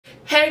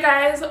Hey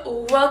guys,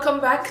 welcome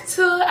back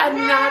to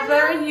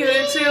another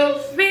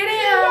YouTube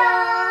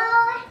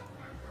video.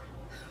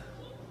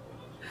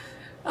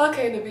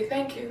 Okay, Libby,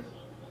 thank you.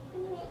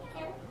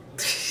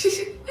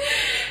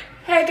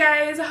 Hey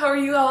guys, how are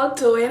you all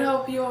doing?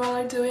 Hope you all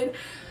are doing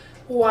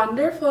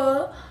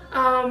wonderful.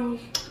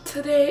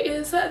 Today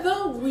is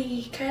the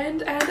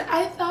weekend and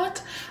I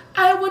thought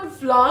I would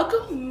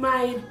vlog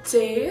my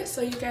day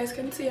so you guys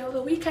can see how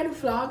the weekend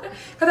vlog,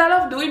 because I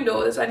love doing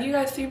those and you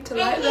guys seem to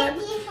like them.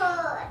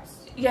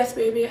 Yes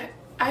baby,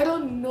 I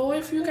don't know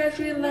if you guys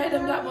really like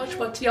them that much,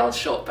 but y'all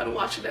show up and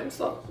watch them,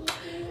 so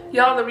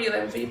y'all the real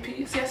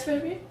MVPs. Yes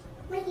baby?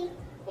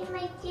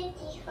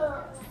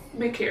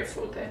 Be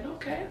careful then,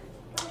 okay?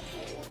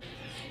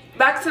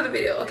 Back to the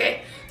video.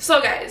 Okay,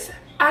 so guys,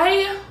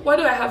 what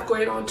do I have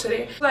going on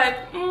today?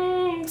 Like,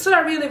 so I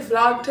really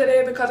vlog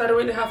today because I don't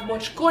really have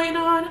much going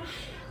on,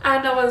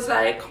 and I was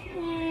like,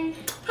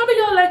 probably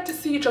y'all like to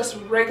see just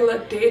regular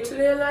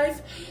day-to-day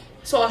life,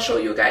 so I'll show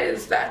you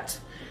guys that.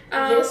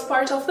 This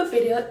part of the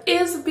video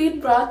is being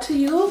brought to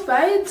you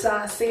by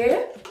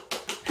Dossier.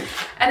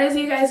 And as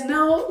you guys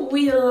know,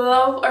 we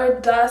love our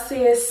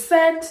Dossier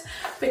scent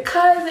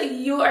because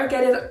you are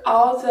getting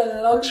all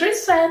the luxury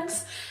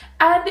scents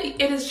and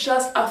it is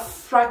just a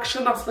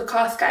fraction of the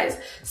cost, guys.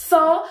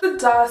 So the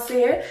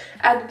Dossier,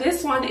 and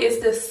this one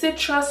is the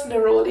Citrus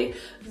Neroli.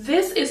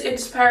 This is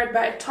inspired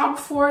by Tom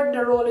Ford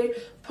Neroli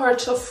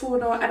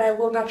Portofino, and I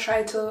will not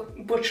try to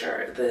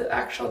butcher the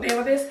actual name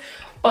of this.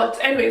 But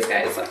anyways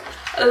guys,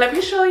 let me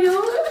show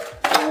you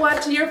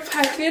what your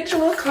package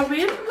will come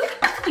in.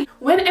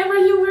 Whenever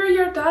you wear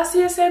your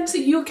Dossier scents,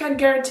 you can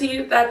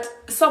guarantee that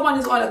someone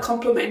is going to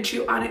compliment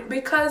you on it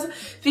because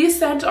these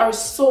scents are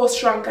so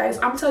strong, guys.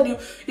 I'm telling you,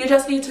 you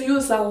just need to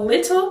use a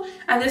little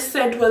and this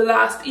scent will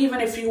last. Even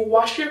if you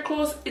wash your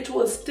clothes, it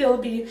will still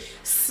be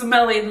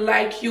smelling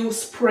like you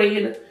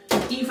sprayed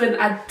even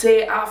a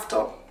day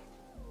after.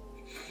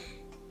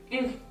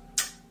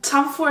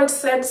 Tom Ford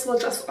scents will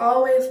just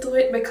always do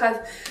it because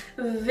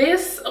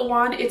this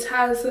one, it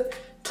has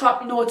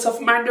top notes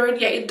of mandarin.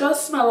 Yeah, it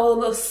does smell a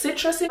little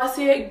citrusy.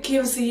 Dossier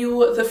gives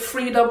you the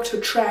freedom to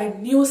try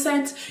new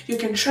scents. You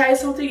can try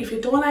something. If you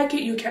don't like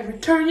it, you can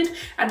return it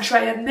and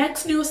try a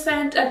next new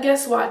scent. And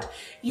guess what?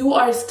 You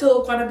are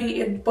still gonna be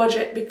in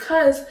budget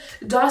because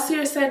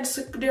Dossier scents,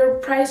 their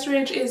price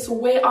range is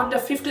way under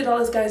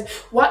 $50, guys.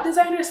 What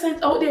designer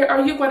scent out there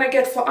are you gonna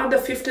get for under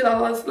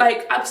 $50?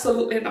 Like,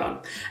 absolutely none.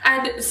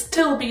 And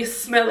still be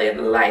smelling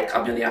like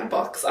 $1 million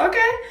bucks,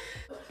 okay?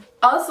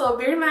 Also,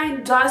 bear in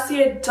mind,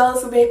 Dossier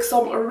does make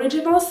some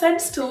original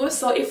scents too,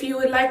 so if you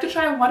would like to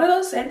try one of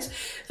those scents,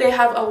 they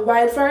have a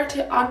wide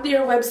variety on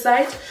their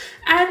website.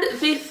 And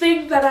the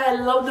thing that I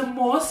love the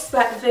most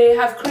that they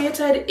have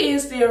created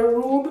is their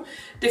room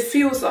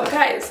diffuser.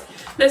 Guys,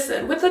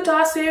 listen, with the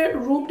Dossier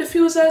room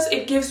diffusers,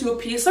 it gives you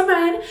peace of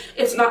mind.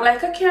 It's not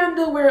like a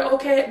candle where,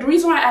 okay, the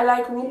reason why I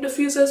like room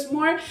diffusers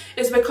more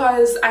is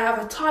because I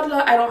have a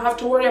toddler. I don't have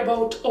to worry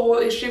about, oh,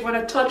 is she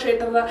gonna touch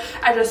it?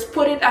 I just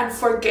put it and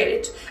forget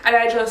it, and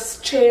I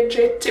just change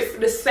it. If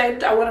the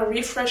scent, I want to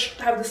refresh,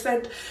 have the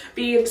scent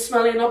be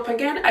smelling up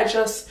again, I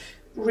just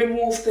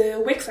remove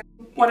the wicks.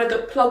 One of the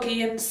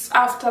plug-ins,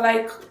 after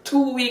like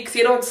 2 weeks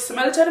you don't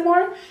smell it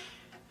anymore.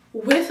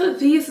 With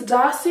these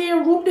Dossier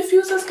room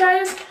diffusers,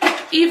 guys,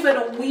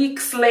 even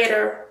weeks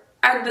later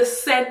and the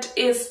scent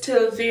is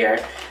still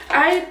there.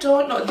 I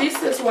don't know,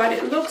 this is what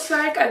it looks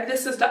like, and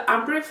this is the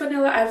amber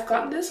vanilla. I've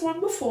gotten this one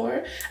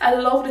before. I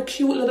love the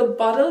cute little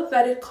bottle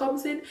that it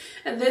comes in,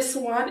 and this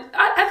one,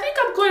 I think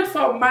I'm going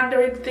for a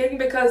mandarin thing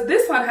because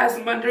this one has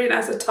mandarin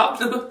as a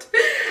top note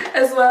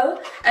as well,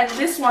 and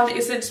this one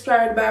is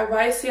inspired by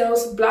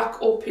YSL's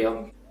Black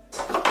Opium.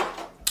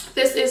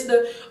 This is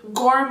the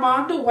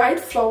Gourmand White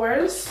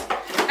Flowers,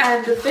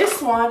 and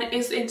this one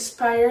is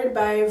inspired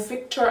by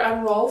Victor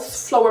and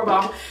Rolf's Flower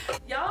Bomb.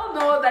 Y'all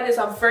know that is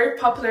a very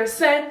popular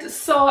scent,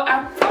 so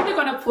I'm probably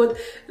gonna put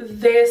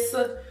this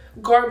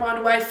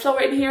Gourmand White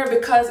Flower in here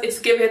because it's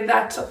giving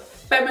that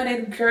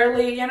feminine,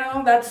 girly, you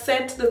know, that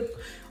scent, the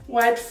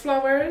white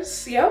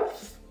flowers. Yep.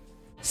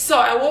 So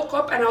I woke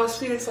up and I was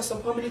feeling for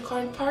some hominy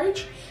corn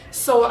porridge,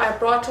 so I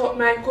brought out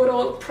my good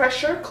old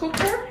pressure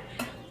cooker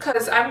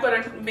because I'm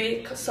gonna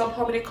make some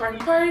hominy corn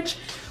porridge.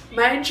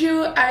 Mind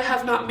you, I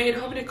have not made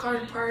hominy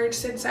corn porridge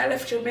since I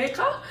left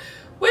Jamaica,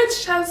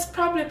 which has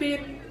probably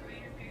been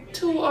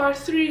 2 or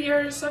 3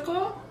 years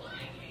ago,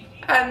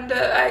 and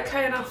I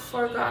kind of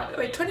forgot.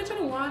 Wait,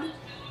 2021,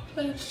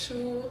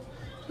 22,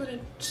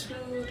 22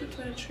 to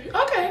 23.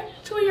 Okay,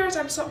 2 years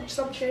and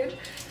some change.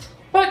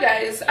 But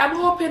guys, I'm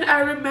hoping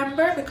I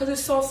remember because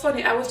it's so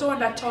funny. I was the one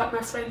that taught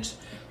my friends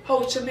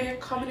how to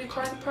make hominy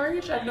corn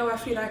porridge, and now I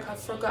feel like I've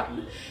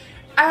forgotten.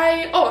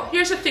 Oh,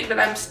 here's the thing that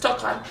I'm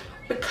stuck on,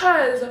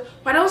 because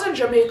when I was in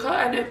Jamaica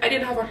and I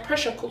didn't have a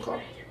pressure cooker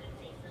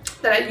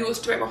that I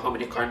used to make my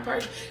hominy corn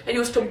porridge, I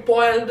used to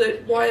boil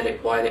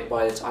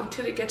it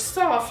until it gets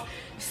soft.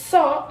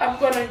 So I'm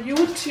gonna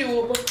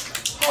YouTube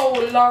how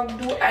long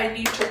do I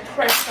need to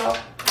pressure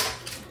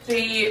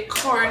the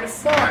corn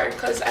for,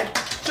 because I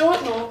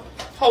don't know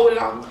how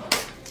long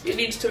it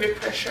needs to be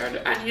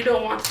pressured, and you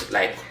don't want it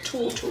like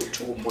too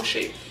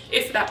mushy,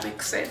 if that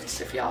makes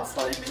sense, if y'all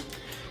follow me.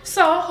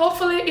 So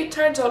hopefully it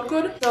turns out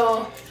good.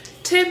 So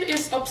Tim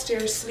is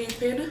upstairs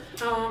sleeping.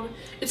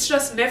 It's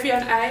just Nevi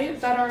and I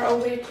that are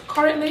awake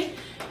currently,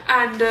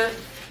 and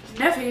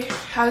Nevi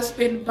has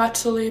been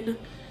battling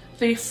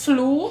the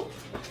flu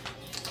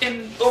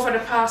over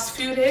the past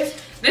few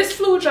days. This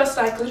flu just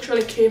like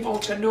literally came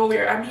out of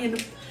nowhere. I mean,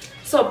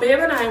 so babe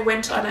and I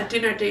went on a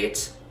dinner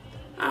date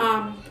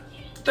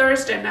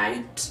Thursday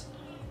night,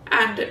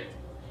 and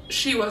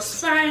she was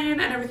fine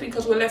and everything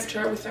because we left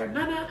her with her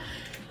nana,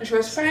 and she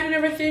was fine and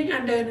everything.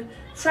 And then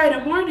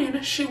Friday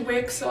morning she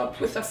wakes up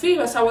with a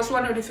fever. So I was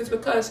wondering if it's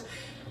because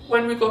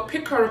when we go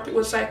pick her up it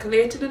was like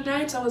late in the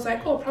night. So I was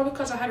like, oh, probably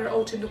because I had her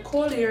out in the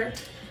cold air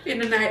in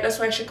the night, that's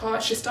why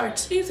she started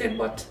sneezing.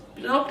 But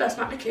nope, that's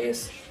not the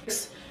case.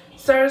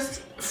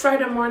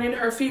 Friday morning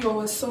her fever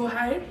was so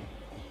high,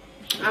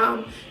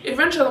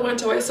 eventually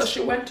went away, so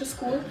she went to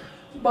school,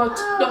 but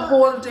the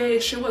whole day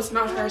she was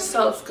not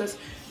herself. Because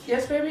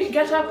yes baby,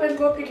 get up and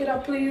go pick it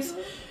up please.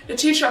 The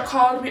teacher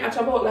called me at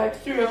about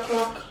like 3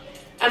 o'clock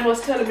and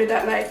was telling me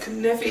that like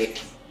Nevi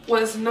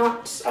was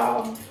not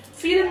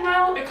feeling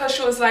well, because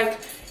she was like,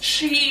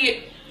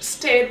 she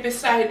stayed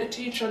beside the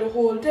teacher the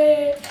whole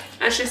day,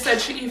 and she said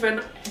she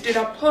even did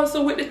a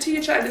puzzle with the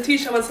teacher, and the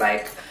teacher was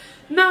like,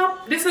 no,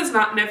 this is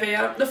not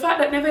Nevea. The fact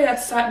that Nevea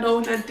sat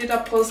down and did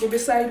a puzzle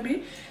beside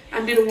me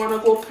and didn't want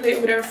to go play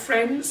with her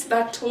friends,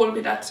 that told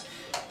me that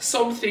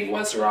something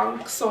was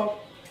wrong. So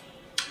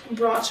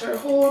brought her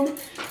home,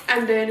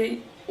 and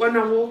then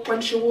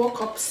when she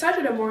woke up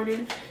Saturday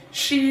morning,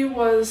 she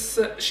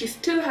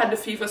still had the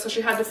fever. So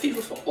she had the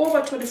fever for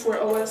over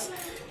 24 hours.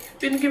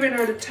 Been giving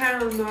her the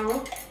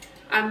Tylenol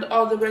and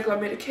all the regular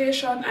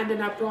medication, and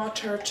then I brought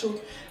her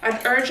to an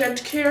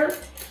urgent care,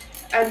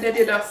 and they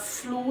did a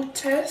flu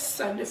test,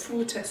 and the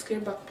flu test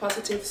came back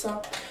positive.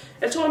 So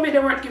they told me they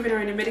weren't giving her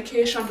any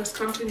medication, just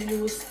continue to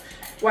use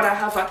what I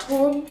have at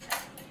home.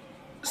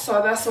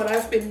 So that's what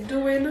I've been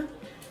doing,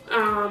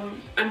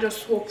 and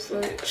just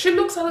hopefully she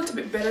looks a little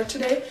bit better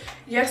today.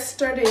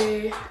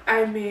 Yesterday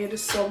I made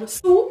some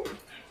soup,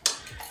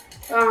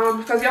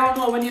 because y'all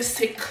know when you're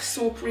sick,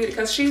 soup really,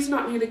 because she's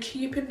not really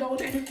keeping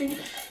down anything.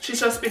 She's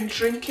just been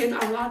drinking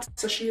a lot,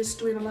 so she is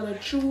doing a lot of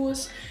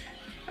juice.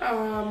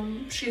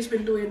 She's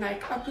been doing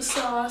like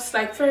applesauce,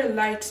 like very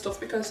light stuff,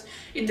 because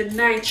in the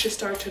night she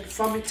started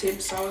vomiting.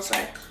 So I was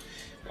like,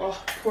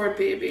 oh, poor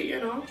baby, you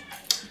know,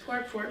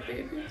 poor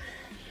baby.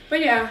 But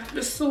yeah,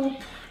 the soup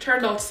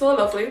turned out so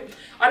lovely.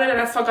 Other than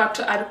I forgot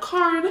to add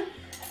corn,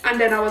 and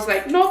then I was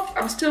like, nope,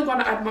 I'm still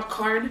gonna add my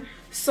corn.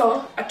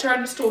 So I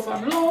turned the stove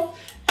on low,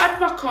 add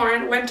my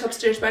corn, went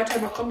upstairs. By the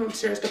time I come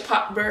upstairs, the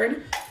pot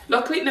burned.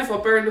 Luckily it never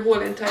burned the whole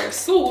entire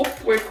soup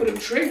where it couldn't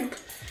drink,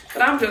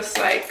 but I'm just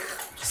like,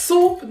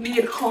 soup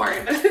need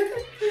corn.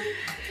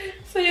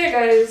 So yeah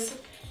guys,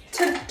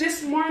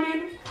 this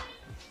morning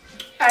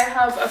I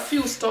have a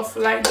few stuff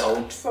lined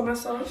out for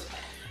myself.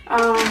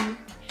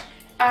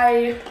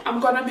 I am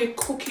gonna be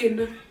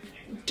cooking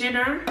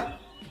dinner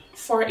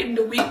for in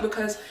the week,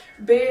 because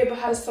babe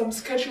has some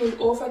scheduled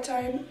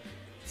overtime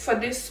for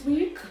this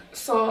week.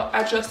 So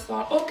I just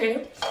thought,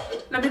 okay,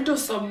 let me do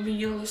some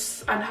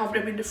meals and have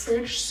them in the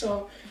fridge,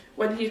 so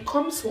when he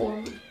comes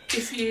home,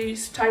 if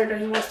he's tired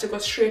and he wants to go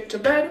straight to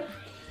bed,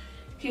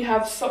 he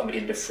has something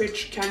in the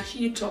fridge can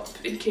heat up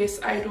in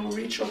case I don't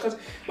reach home. Because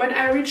when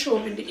I reach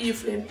home in the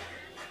evening,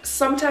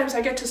 sometimes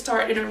I get to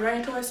start dinner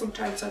right away,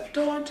 sometimes I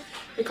don't,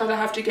 because I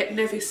have to get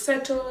Nevi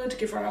settled,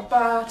 give her a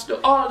bath, do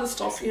all the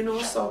stuff, you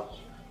know. So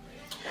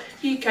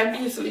he can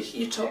easily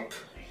heat up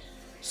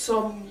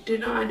some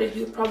dinner, and then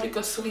he'll probably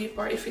go sleep,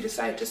 or if he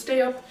decides to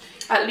stay up,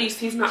 at least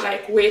he's not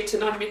like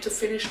waiting on me to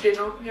finish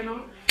dinner, you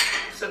know,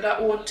 so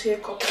that won't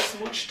take up as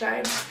much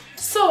time.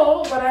 So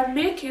what I'm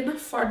making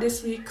for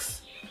this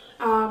week's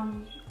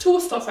two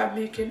stuff I'm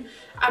making,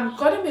 I'm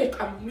gonna make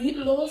a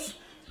meatloaf,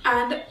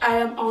 and I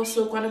am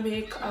also gonna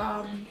make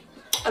a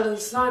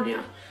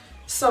lasagna.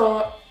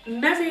 So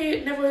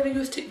Nevi never really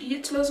used to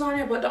eat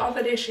lasagna, but the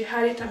other day she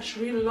had it and she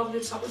really loved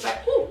it. So I was like,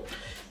 oh,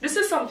 this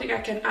is something I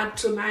can add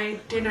to my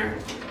dinner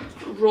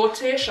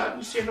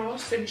rotations, you know,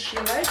 since she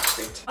likes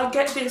it. I'll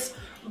get this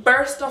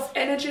burst of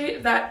energy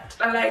that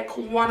I like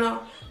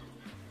wanna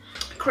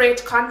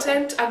create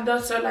content, and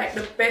those are like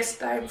the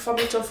best time for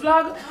me to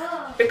vlog,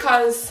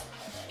 because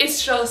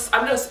it's just,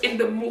 I'm just in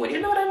the mood,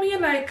 you know what I mean?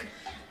 Like,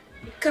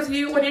 because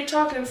when you're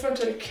talking in front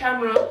of the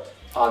camera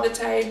all the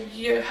time,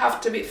 you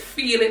have to be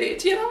feeling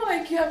it, you know,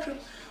 like you have to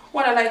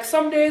wanna, like,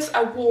 some days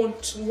I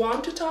won't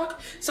want to talk,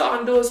 so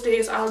on those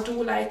days I'll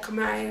do like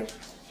my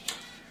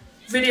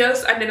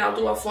videos and then I'll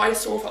do a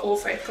voiceover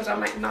over it, because I'm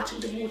like not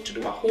in the mood to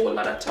do a whole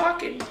lot of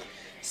talking.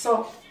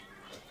 So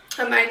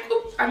I'm like,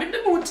 oh, I'm in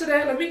the mood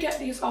today, let me get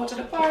these out of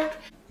the park.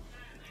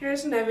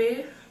 Here's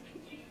Nevi.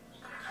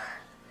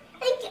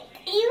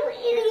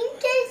 You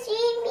can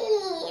see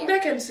me. They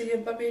can see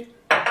him, baby.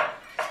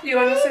 You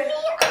wanna say?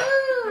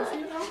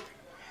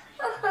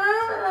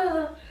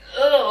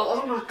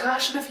 Oh my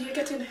gosh, Nevi, you're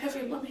getting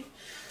heavy, mommy.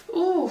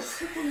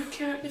 Oof, you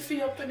can't lift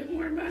me up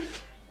anymore, man.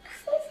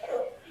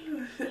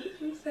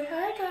 Say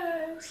hi,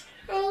 guys.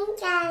 Hi,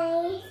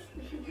 guys.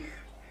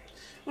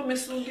 Mommy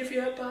soon give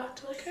you a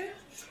bath, okay?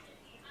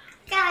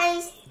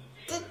 Guys.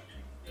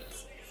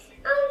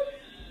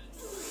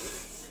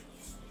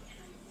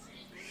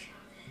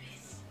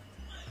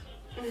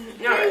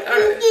 Alright.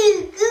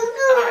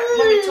 Alright,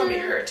 mommy tummy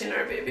hurting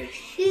her, baby.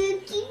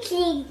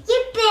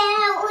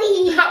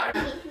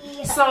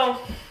 So,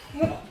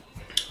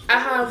 I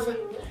have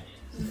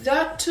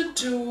that to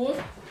do,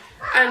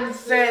 and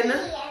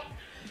then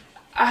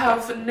I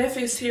have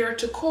Nevis here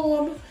to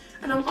comb,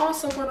 and I'm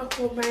also gonna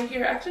comb my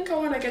hair. I think I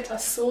want to get a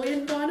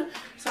sewing done,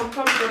 so I'm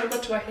probably gonna go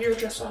to a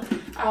hairdresser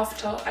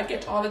after I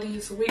get all of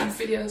these wig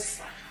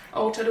videos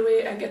out of the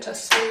way and get a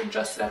sewing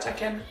just so that I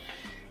can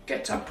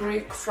get a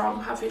break from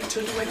having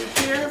to do any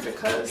hair,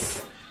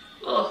 because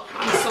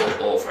I'm so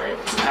over it.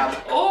 I'm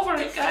over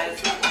it,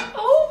 guys. I'm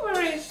over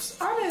it,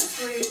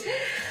 honestly.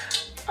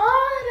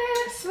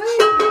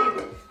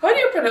 How do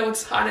you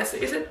pronounce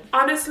honestly? Is it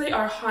honestly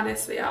or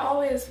honestly? I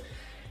always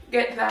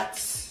get that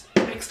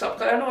mixed up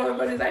because I know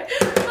everybody's like,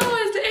 oh,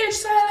 is the H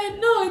silent?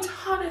 No, it's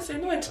honestly.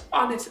 No, it's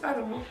honest. I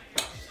don't know.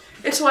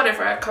 It's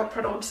whatever I can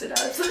pronounce it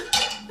as.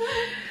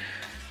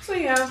 So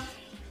yeah,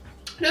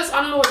 just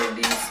unloading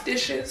these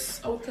dishes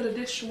out to the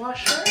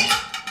dishwasher,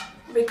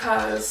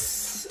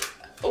 because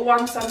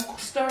once I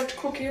start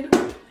cooking,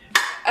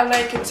 I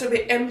like it to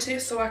be empty,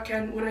 so I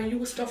can, when I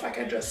use stuff, I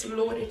can just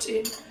load it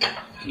in.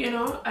 You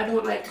know, I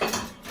don't like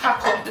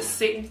pack up the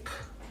sink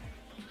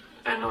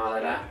and all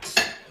of that.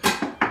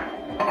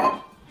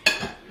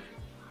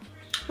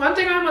 One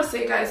thing I must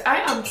say, guys, I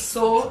am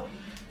so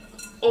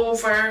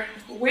over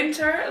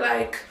winter.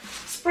 Like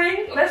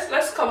spring,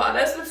 let's come on,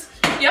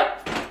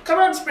 yep, come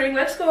on spring,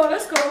 let's go.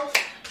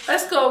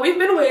 We've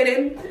been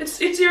waiting.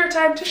 It's your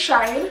time to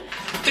shine,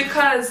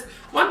 because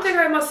one thing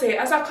I must say,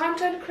 as a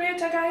content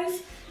creator,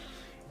 guys,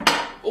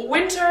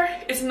 winter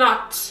is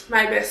not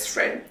my best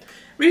friend.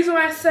 Reason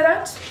why I say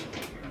that,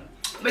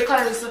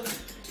 because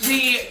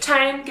the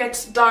time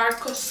gets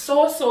dark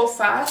so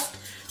fast.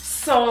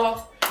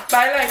 So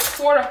by like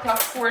 4 o'clock,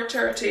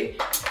 4:30,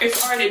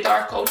 it's already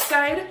dark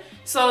outside.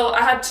 So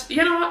I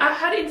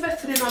had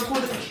invested in a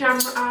good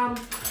camera,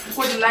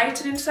 good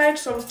lighting inside,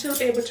 so I'm still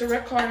able to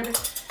record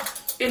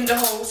in the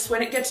house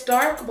when it gets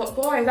dark. But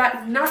boy,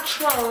 that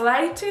natural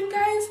lighting,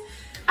 guys,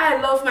 I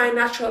love my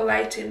natural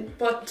lighting.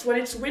 But when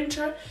it's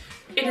winter,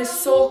 it is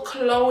so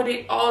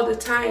cloudy all the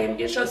time.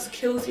 It just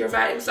kills your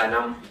vibes, and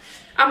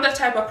I'm the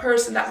type of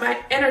person that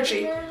my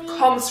energy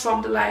comes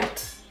from the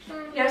light.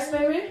 Yes,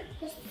 baby?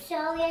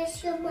 Sorry,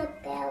 from my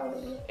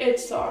belly.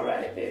 It's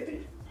alright,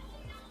 baby.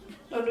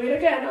 Don't do it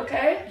again,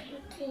 okay?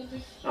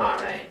 Okay.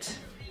 Alright.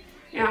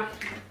 Yeah.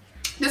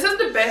 This is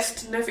the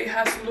best Nevi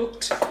has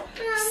looked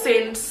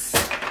since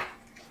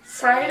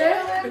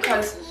Friday,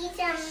 because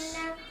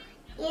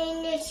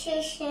in the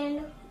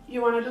kitchen.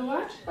 You wanna do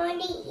what? I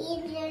want to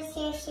eat in the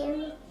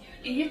kitchen.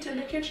 Eat in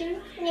the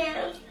kitchen?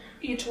 No.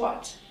 Eat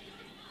what?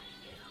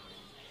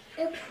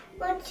 I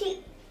want to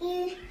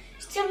eat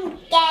some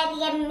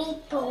spaghetti and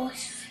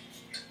meatballs.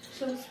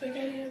 Some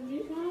spaghetti and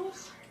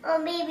meatballs? Or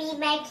maybe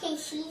mac and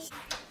cheese.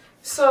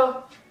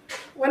 So,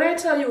 when I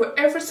tell you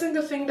every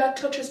single thing that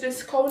touches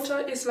this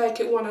counter is like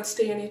it wanna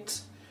stay in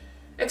it.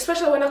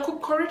 Especially when I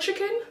cook curry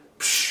chicken.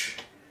 Psh,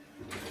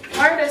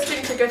 hardest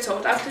thing to get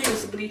out. I have to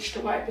use bleach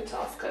to wipe it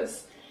off,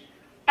 because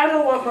I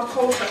don't want my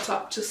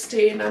countertop to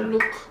stain and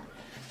look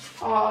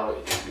all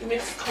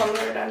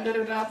miscolored and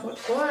da. But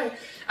boy,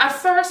 at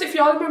first, if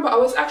y'all remember, I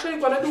was actually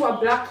gonna do a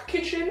black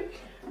kitchen,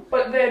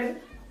 but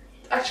then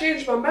I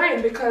changed my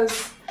mind,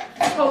 because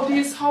how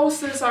these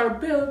houses are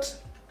built,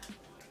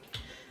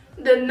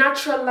 the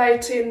natural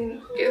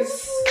lighting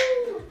is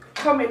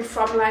coming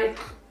from like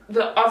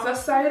the other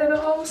side of the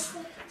house,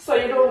 so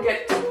you don't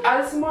get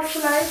as much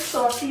light.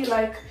 So I feel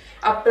like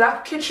a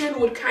black kitchen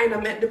would kind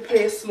of make the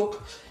place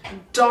look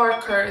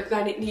darker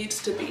than it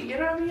needs to be, you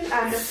know what I mean?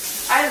 And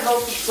I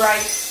love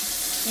bright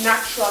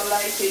natural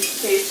lighting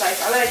space. Like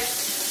I like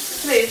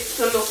place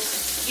to look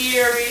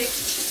eerie,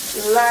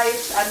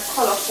 light and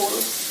colorful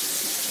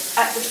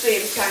at the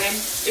same time,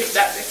 if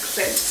that makes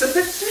sense.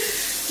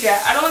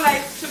 Yeah, I don't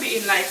like to be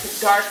in like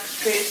dark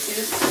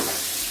spaces,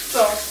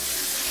 so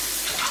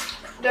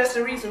that's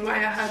the reason why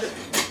I had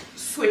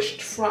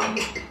switched from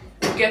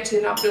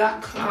getting a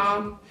black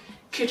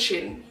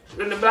kitchen.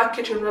 And the black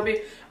kitchen will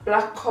be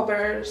black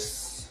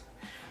covers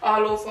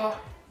all over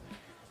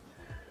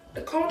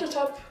the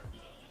countertop.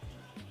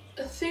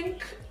 I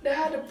think they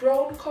had a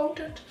brown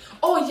countertop.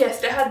 Oh yes,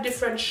 they had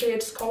different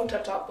shades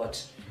countertop,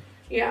 but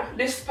yeah,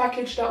 this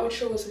package that we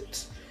chose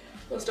it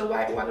was the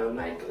white one. I'm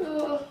like,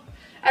 ugh.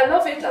 I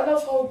love it. I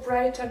love how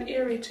bright and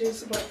airy it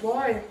is, but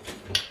boy,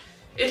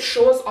 it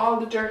shows all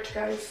the dirt,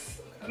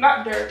 guys.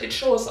 Not dirt, it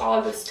shows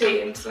all the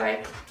stains.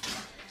 Like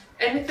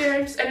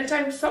anytime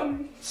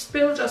something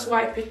spills, just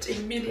wipe it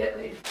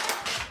immediately.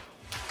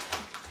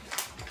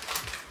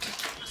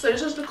 So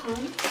this is the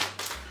comb.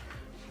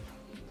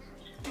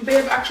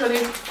 Babe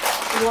actually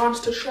wants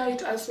to try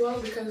it as well,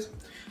 because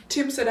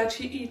Tim said that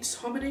he eats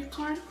how many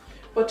corn?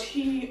 But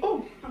he,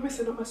 oh, I'm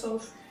messing up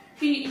myself.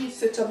 he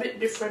eats it a bit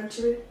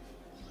differently.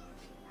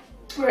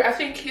 Where I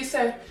think he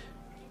said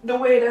the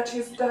way that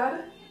his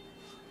dad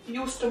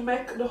used to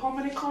make the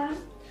hominy corn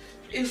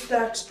is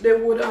that they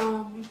would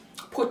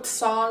put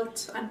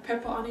salt and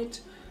pepper on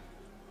it.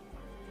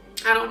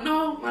 I don't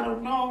know,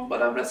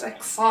 but I'm just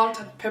like salt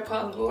and pepper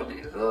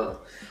alone. Ugh.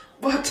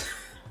 But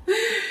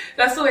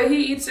that's the way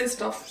he eats his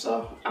stuff,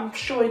 so I'm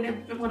showing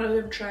him. I'm gonna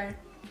let him try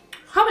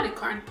hominy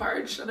corn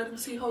porridge and let him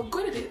see how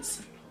good it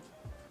is.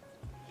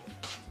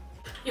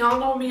 Y'all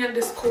know me and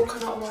this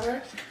coconut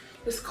water.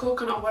 This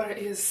coconut water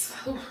is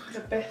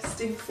the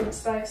best in food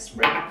sliced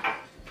bread.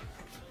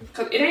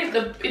 Because it ain't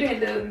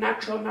the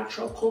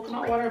natural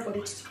coconut water, but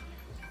it's,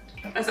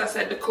 as I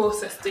said, the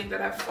closest thing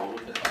that I've found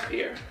up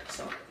here.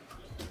 So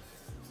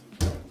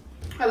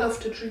I love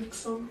to drink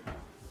some.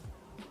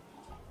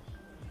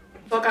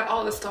 So I got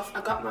all the stuff. I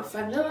got my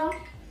vanilla,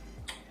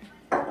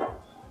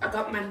 I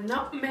got my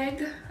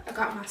nutmeg, I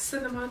got my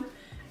cinnamon,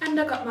 and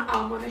I got my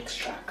almond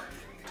extract.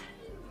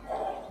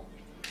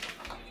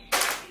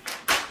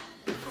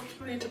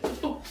 I need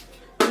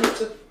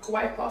to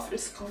wipe off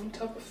this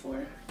counter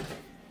before.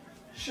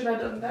 Should have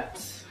done that.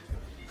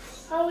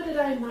 How did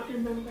I not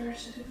remember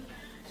to do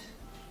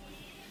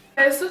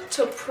that? Is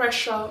to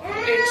pressure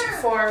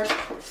it for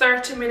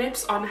 30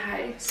 minutes on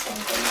high. So I'm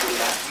gonna do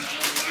that.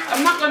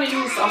 I'm not gonna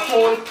use a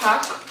whole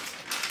pack.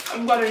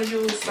 I'm gonna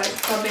use like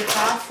probably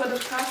half of the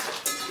pack.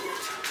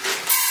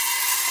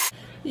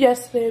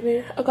 Yes,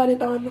 baby, I got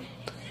it on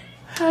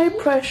high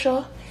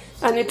pressure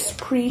and it's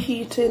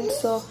preheating,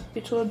 so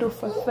it will do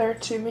for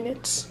 30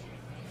 minutes.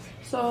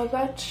 So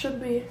that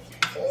should be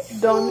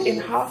done in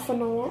half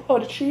an hour. Oh,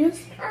 the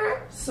cheese.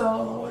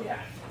 So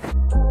yeah.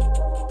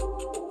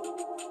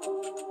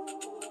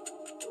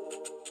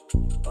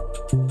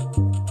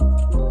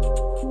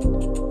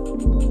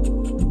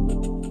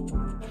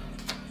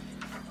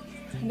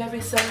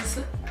 Nevi says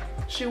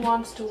she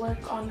wants to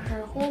work on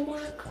her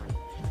homework,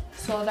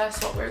 so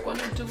that's what we're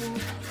gonna do.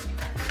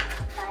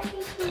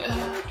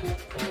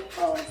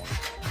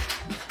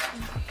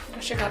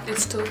 She got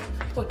this too.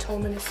 Put how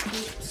many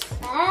scoops?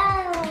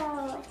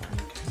 Oh.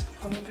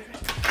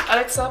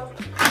 Alexa,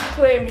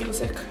 play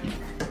music.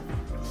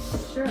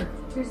 Sure.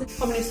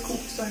 How many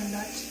scoops are in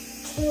that?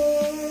 2,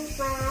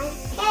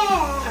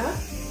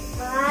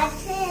 1,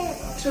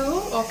 2.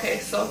 2? Okay,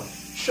 so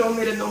show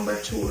me the number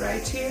 2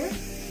 right here. 2.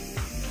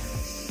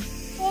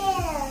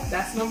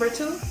 That's number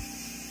 2? Okay.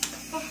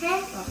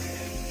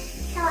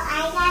 So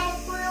I gotta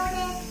glue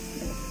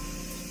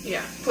this?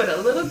 Yeah, put a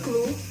little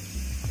glue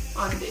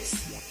on this.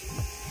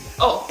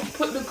 Oh,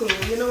 put the glue,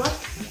 you know what?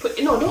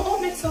 No, don't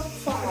open it so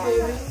far,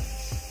 baby.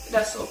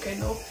 That's okay,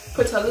 no.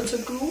 Put a little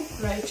glue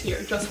right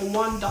here. Just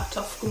 1 dot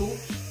of glue.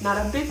 Not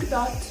a big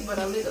dot, but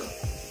a little.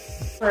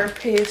 Or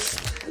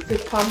paste the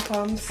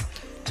pom-poms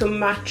to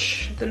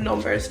match the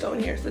numbers down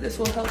here. So this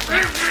will help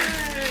me.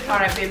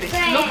 Alright, baby.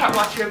 Look at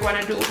what you're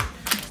gonna do.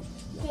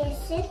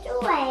 This is the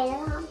way,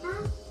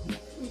 Papa.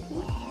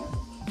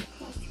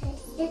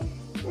 This is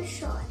the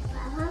short,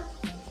 Papa.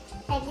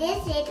 And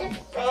this is the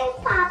big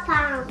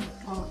Papa.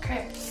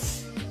 Okay.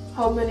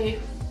 How many?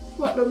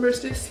 What number is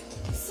this?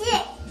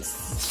 6.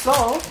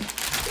 So,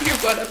 you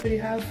gotta pretty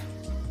have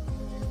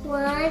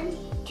 1,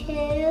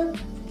 2,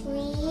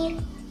 3,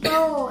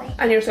 4.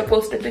 and you're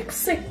supposed to pick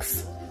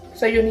 6.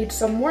 So you need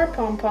some more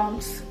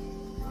pom-poms.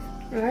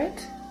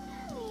 Right?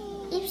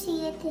 You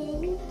see it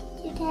then?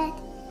 Do that.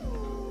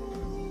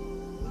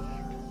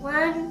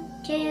 1,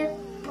 2,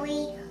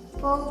 3,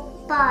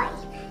 4, 5.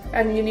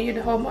 And you need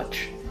how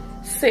much?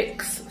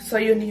 6. So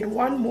you need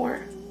 1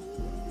 more.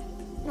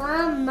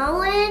 1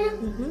 more.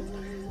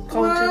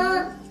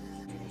 Counting.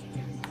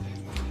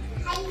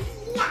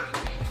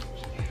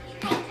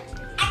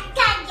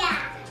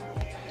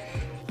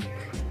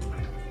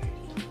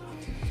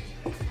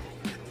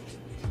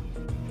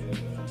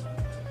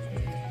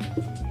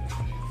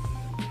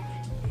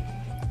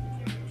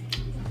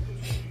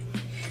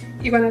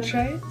 You gonna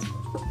try it?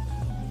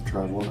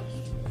 Try what?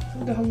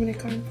 The hominy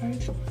corn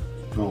porridge.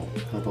 Oh,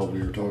 I thought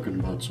we were talking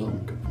about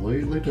something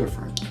completely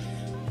different.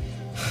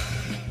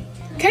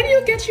 Can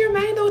you get your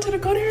mind out of the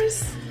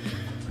gutters?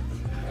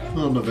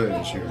 Well,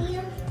 Nevaeh's here.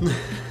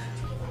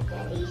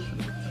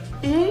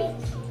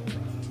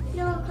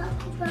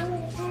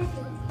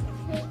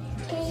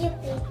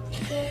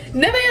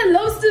 Nevaeh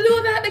loves to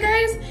do that,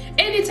 guys.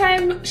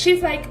 Anytime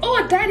she's like,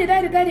 oh, daddy,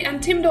 daddy, daddy,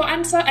 and Tim don't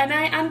answer and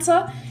I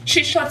answer,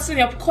 she shuts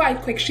me up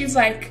quite quick. She's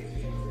like,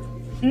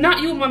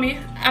 not you, mommy.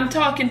 I'm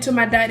talking to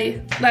my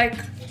daddy. Like,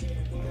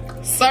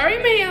 sorry,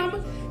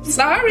 ma'am.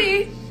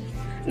 Sorry.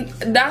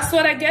 That's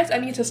what I get. I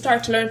need to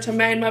start to learn to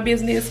mind my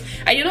business.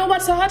 And you know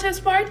what's the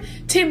hottest part?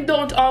 Tim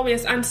don't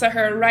always answer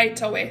her right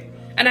away.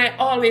 And I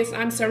always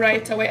answer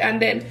right away. And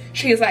then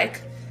she's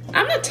like,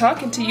 I'm not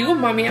talking to you,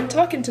 mommy. I'm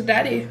talking to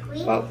daddy.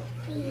 Well,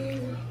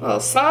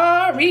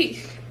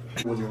 sorry.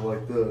 When you're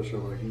like this,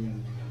 you're like,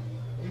 Man,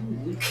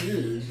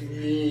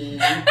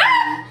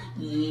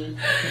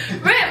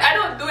 I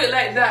don't do it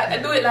like that. I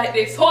do it like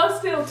this. Hold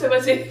still,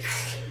 Timothy.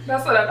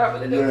 That's what I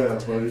normally do. yeah,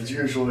 but it's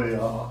usually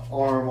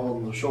arm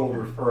on the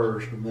shoulder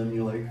first, and then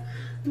you like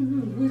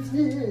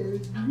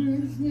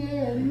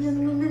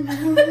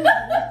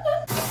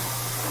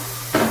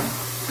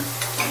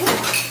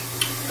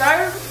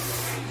Guys,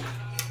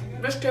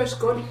 this tastes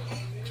good.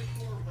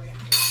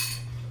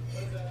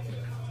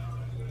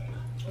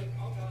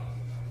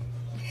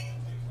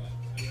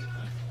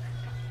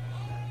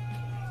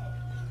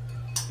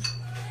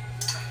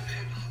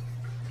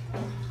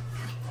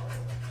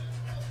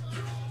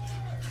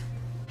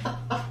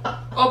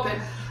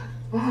 Open.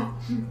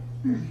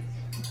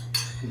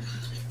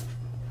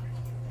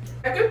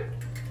 Good?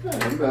 Yeah,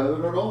 not bad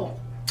at all.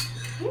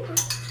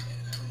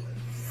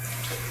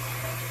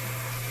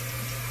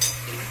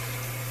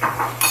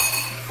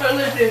 How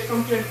little taste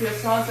compared to your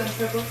salt and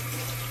pepper?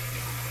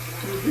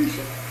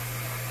 Decent.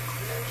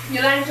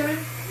 You like it?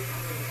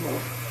 No.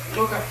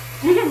 Okay.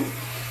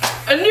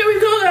 And here we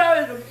go,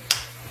 guys.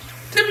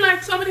 Tim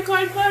likes so many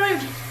corn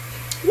porridge.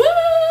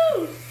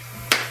 Woo!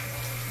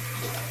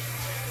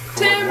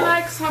 Tim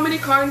likes how many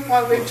corn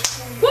porridge.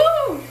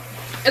 Woo!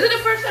 Is it the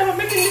first time I'm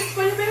making this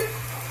for you, babe?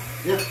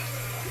 Yeah.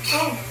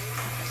 Oh.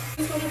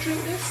 You want to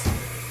drink this?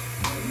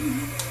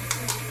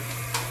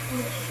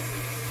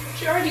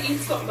 She already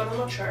eats something, but I'm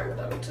not sure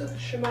without it.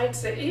 She might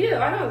say, ew,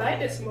 I don't like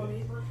this,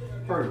 mommy.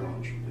 Very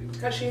much.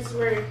 Because she's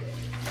very,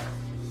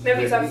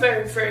 maybe she's a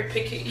very, very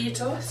picky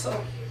eater,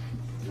 so.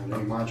 That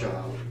ain't my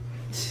child.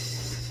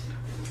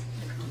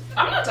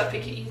 I'm not a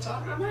picky eater,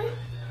 am I?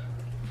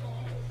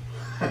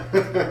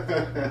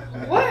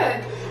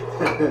 What?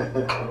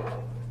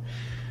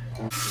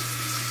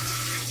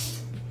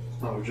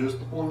 Oh, just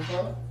the one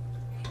pot?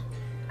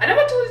 I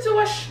never told you to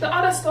wash the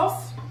other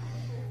stuff.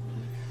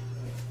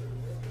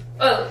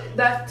 Oh,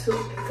 that too,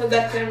 because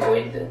that can go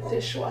in the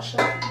dishwasher.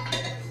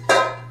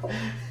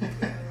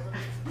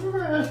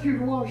 Never asked you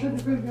to wash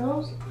anything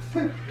else.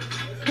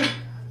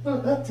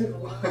 Oh, that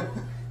too.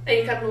 And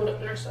you can load up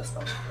the rest of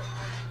stuff.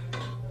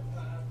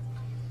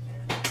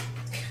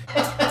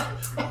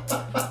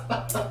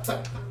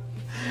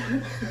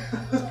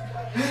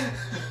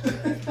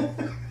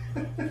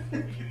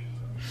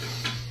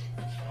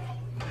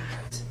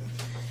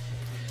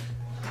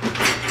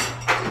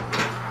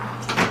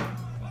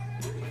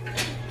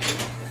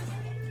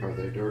 Are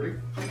they dirty?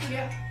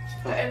 Yeah,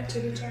 I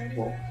emptied it already.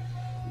 Well,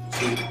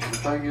 see, the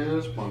thing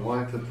is, my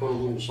wife had put a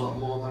little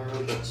something on there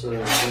that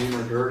said clean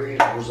or dirty,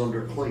 and it was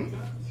under clean.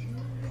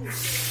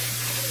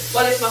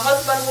 Well, if my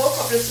husband woke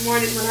up this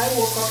morning when I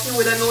woke up, he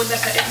would have known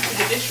that I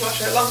emptied the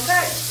dishwasher a long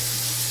time.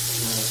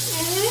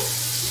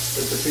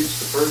 It defeats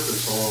the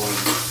purpose on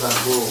that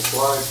little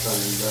flag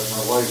thing that my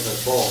wife had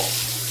bought.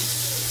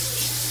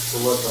 To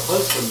let the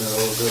husband know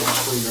that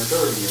it's clean or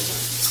dirty in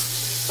there.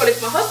 But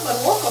if my husband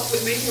woke up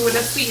with me, he would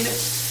have seen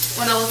it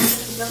when I was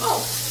taking them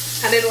out.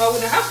 And then I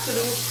wouldn't have to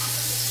do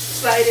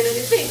slide in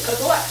anything, because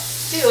what?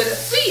 He would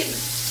have seen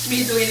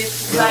me doing it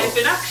live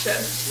in action.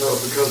 No,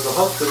 because the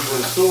husband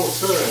would still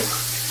say,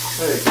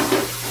 hey,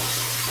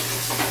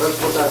 that's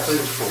what that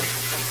thing's for.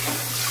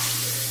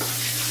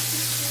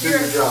 Do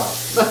your job.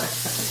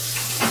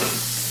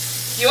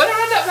 You want to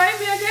run that by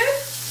me again?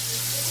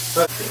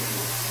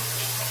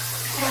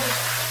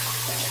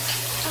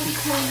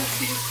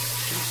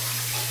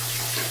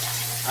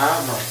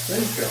 I'm a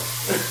thinker.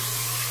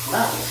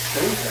 Not a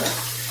thinker.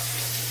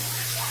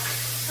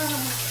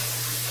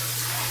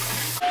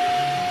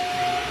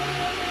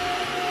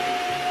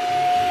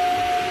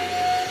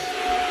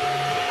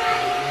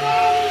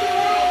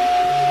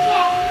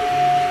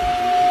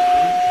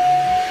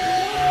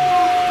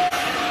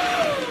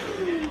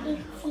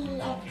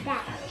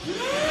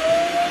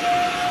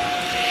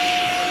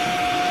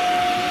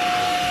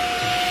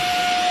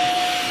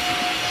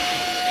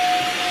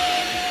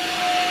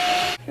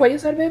 What you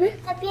said, baby?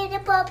 A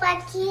beautiful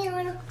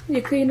vacuum.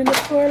 You cleaning the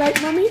floor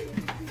like mommy?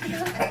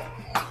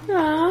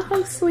 Aw,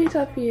 how sweet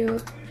of you.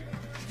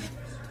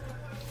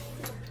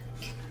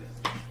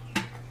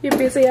 You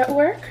busy at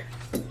work?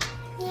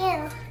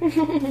 Yeah.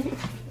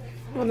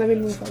 Well, let me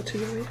move out to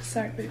your way.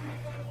 Sorry, baby.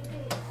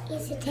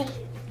 Easy take.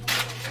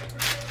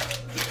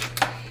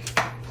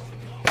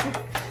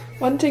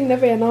 One thing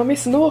never you know,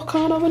 miss no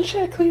corner when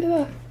she clean it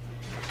up.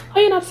 How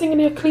you not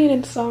singing your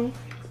cleaning song?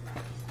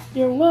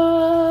 You're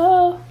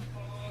whoa.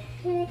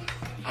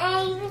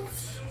 I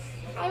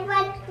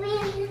want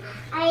green.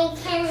 I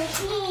can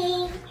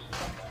see.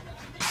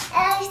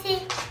 I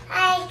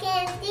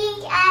can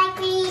see. I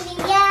clean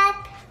it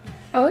up.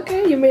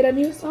 Okay, you made a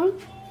new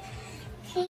song?